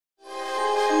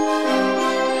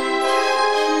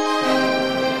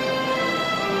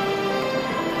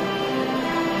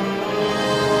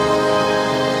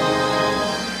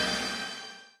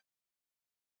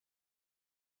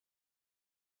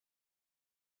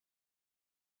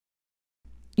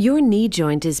Your knee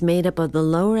joint is made up of the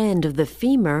lower end of the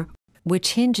femur,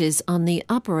 which hinges on the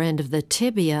upper end of the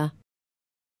tibia,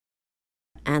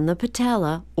 and the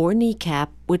patella, or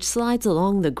kneecap, which slides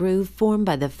along the groove formed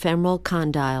by the femoral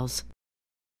condyles.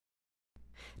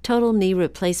 Total knee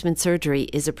replacement surgery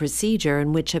is a procedure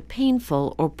in which a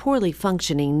painful or poorly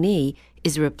functioning knee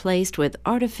is replaced with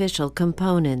artificial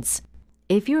components.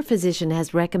 If your physician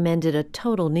has recommended a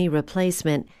total knee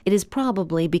replacement, it is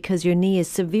probably because your knee is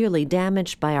severely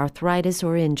damaged by arthritis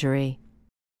or injury.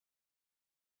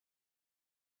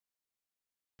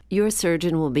 Your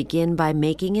surgeon will begin by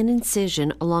making an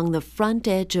incision along the front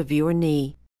edge of your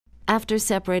knee. After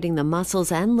separating the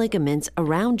muscles and ligaments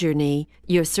around your knee,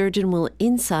 your surgeon will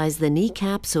incise the knee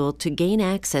capsule to gain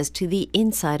access to the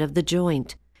inside of the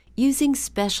joint. Using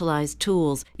specialized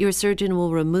tools, your surgeon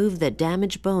will remove the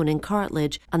damaged bone and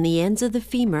cartilage on the ends of the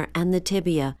femur and the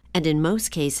tibia, and in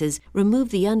most cases,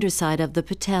 remove the underside of the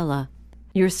patella.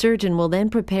 Your surgeon will then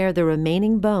prepare the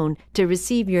remaining bone to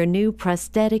receive your new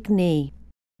prosthetic knee.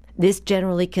 This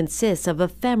generally consists of a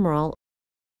femoral,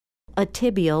 a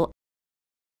tibial,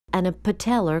 and a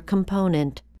patellar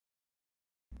component.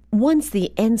 Once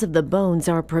the ends of the bones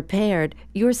are prepared,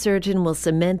 your surgeon will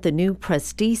cement the new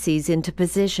prostheses into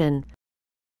position.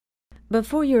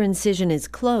 Before your incision is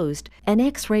closed, an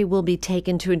X-ray will be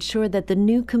taken to ensure that the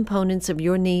new components of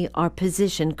your knee are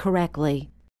positioned correctly.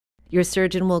 Your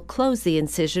surgeon will close the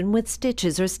incision with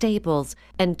stitches or staples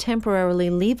and temporarily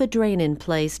leave a drain in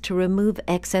place to remove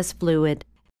excess fluid.